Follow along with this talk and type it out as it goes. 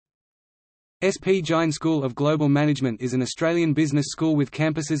SP Jain School of Global Management is an Australian business school with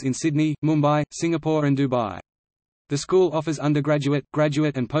campuses in Sydney, Mumbai, Singapore and Dubai. The school offers undergraduate,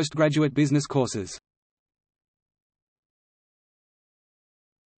 graduate and postgraduate business courses.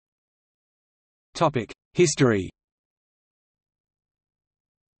 History.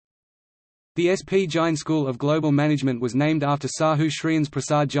 The SP Jain School of Global Management was named after Sahu Shriyans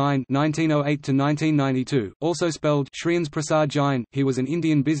Prasad Jain (1908–1992), also spelled Shriyans Prasad Jain. He was an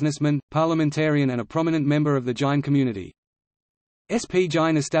Indian businessman, parliamentarian, and a prominent member of the Jain community. SP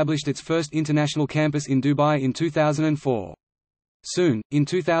Jain established its first international campus in Dubai in 2004. Soon, in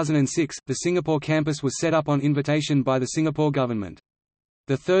 2006, the Singapore campus was set up on invitation by the Singapore government.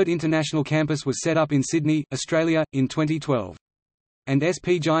 The third international campus was set up in Sydney, Australia, in 2012. And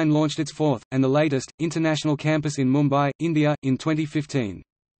SP Jain launched its fourth, and the latest, international campus in Mumbai, India, in 2015.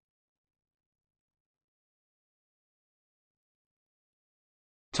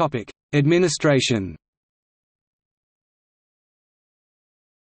 Administration.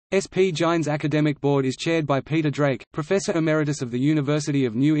 SP Jain's academic board is chaired by Peter Drake, Professor Emeritus of the University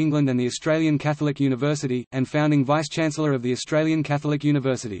of New England and the Australian Catholic University, and founding Vice-Chancellor of the Australian Catholic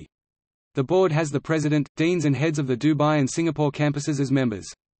University. The board has the president, deans and heads of the Dubai and Singapore campuses as members.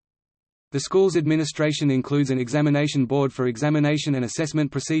 The school's administration includes an examination board for examination and assessment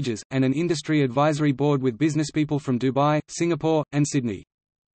procedures, and an industry advisory board with businesspeople from Dubai, Singapore, and Sydney.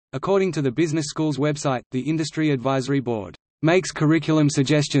 According to the business school's website, the Industry Advisory Board makes curriculum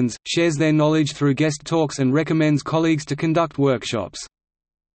suggestions, shares their knowledge through guest talks and recommends colleagues to conduct workshops.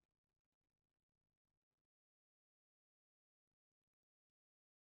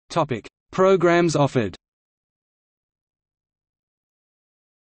 Programs offered.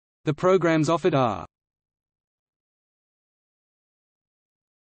 The programs offered are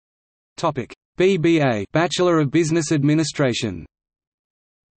BBA, Bachelor of Business Administration.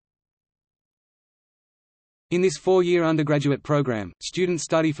 In this 4-year undergraduate program, students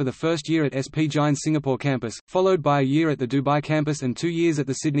study for the first year at SP Jain Singapore campus, followed by a year at the Dubai campus and 2 years at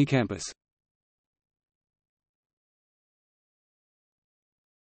the Sydney campus.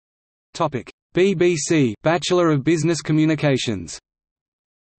 BBC, Bachelor of Business Communications.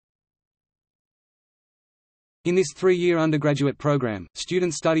 In this 3-year undergraduate program,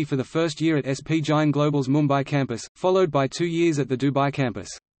 students study for the first year at SP Jain Global's Mumbai campus, followed by 2 years at the Dubai campus.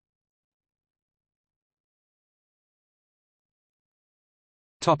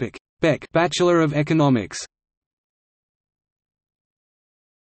 BEC, Bachelor of Economics.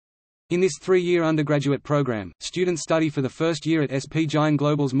 In this 3-year undergraduate program, students study for the first year at SP Jain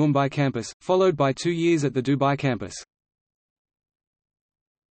Global's Mumbai campus, followed by 2 years at the Dubai campus.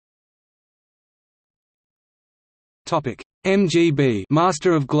 MGB,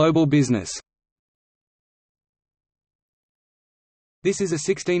 Master of Global Business. This is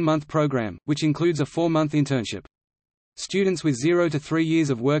a 16-month program, which includes a 4-month internship. Students with 0 to 3 years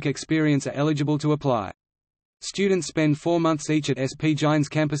of work experience are eligible to apply. Students spend 4 months each at SP Jain's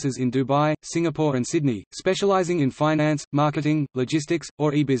campuses in Dubai, Singapore and Sydney, specializing in finance, marketing, logistics,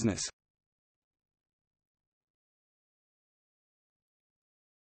 or e-business.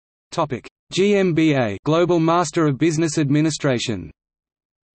 GMBA, Global Master of Business Administration.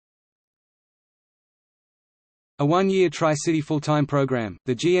 A 1-year Tri-City full-time program,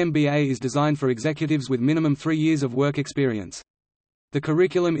 the GMBA is designed for executives with minimum 3 years of work experience. The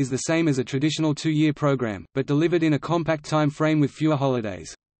curriculum is the same as a traditional 2-year program, but delivered in a compact time frame with fewer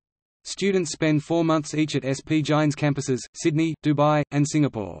holidays. Students spend 4 months each at SP Jain's campuses, Sydney, Dubai, and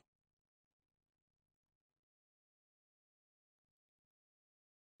Singapore.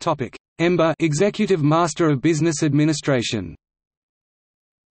 EMBA, Executive Master of Business Administration.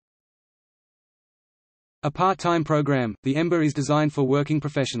 A part-time program, the EMBA is designed for working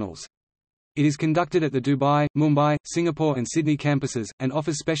professionals. It is conducted at the Dubai, Mumbai, Singapore and Sydney campuses, and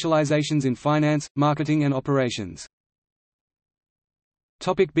offers specializations in finance, marketing and operations.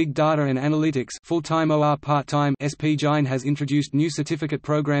 Big Data and Analytics, full-time or part-time. SP Jain has introduced new certificate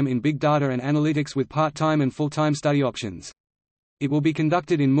program in Big Data and Analytics with part-time and full-time study options. It will be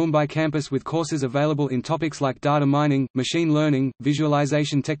conducted in Mumbai campus with courses available in topics like data mining, machine learning,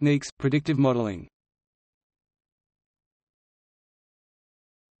 visualization techniques, predictive modeling.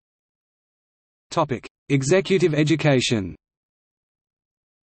 Executive education.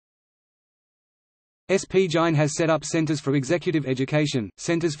 SP Jain has set up centers for executive education,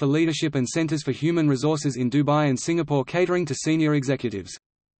 centers for leadership and centers for human resources in Dubai and Singapore catering to senior executives.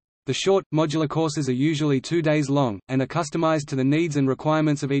 The short, modular courses are usually 2 days long, and are customized to the needs and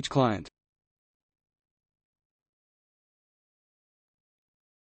requirements of each client.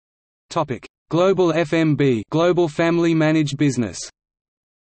 Global FMB, Global Family Managed Business.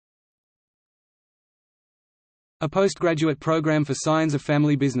 A postgraduate program for signs of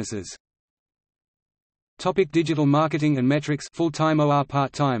family businesses. Digital Marketing and Metrics full-time or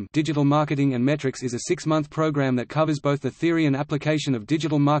part-time. Digital Marketing and Metrics is a 6-month program that covers both the theory and application of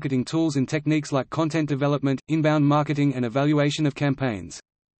digital marketing tools and techniques like content development, inbound marketing and evaluation of campaigns.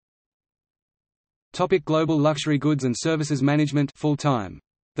 Global Luxury Goods and Services Management full-time.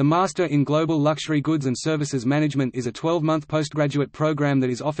 The Master in Global Luxury Goods and Services Management is a 12-month postgraduate program that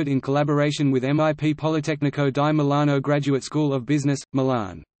is offered in collaboration with MIP Politecnico di Milano Graduate School of Business,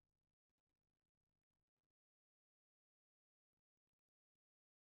 Milan.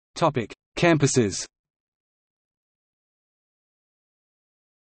 Campuses.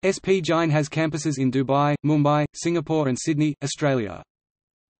 SP Jain has campuses in Dubai, Mumbai, Singapore and Sydney, Australia.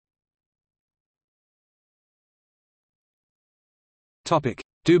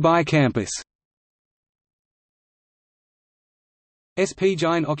 Dubai campus. SP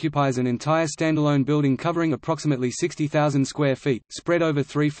Jain occupies an entire standalone building covering approximately 60,000 square feet, spread over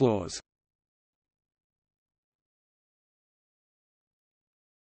 3 floors.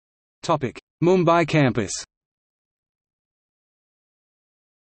 Mumbai campus.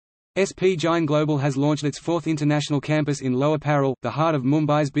 SP Jain Global has launched its 4th international campus in Lower Parel, the heart of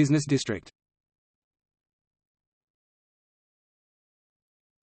Mumbai's business district.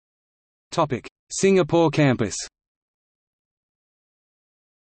 Singapore campus.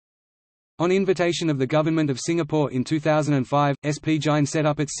 On invitation of the Government of Singapore in 2005, SP Jain set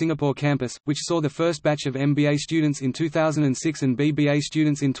up its Singapore campus, which saw the first batch of MBA students in 2006 and BBA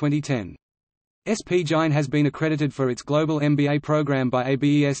students in 2010. SP Jain has been accredited for its global MBA program by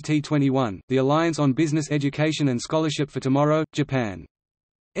ABEST 21, the Alliance on Business Education and Scholarship for Tomorrow, Japan.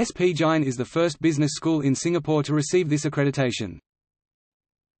 SP Jain is the first business school in Singapore to receive this accreditation.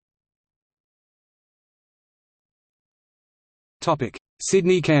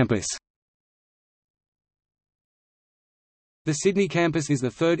 Sydney campus. The Sydney campus is the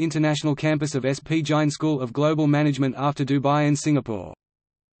 3rd international campus of SP Jain School of Global Management after Dubai and Singapore.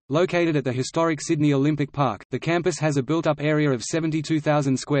 Located at the historic Sydney Olympic Park, the campus has a built-up area of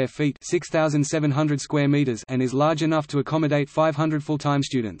 72,000 square feet (6,700 square meters) and is large enough to accommodate 500 full-time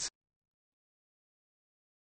students.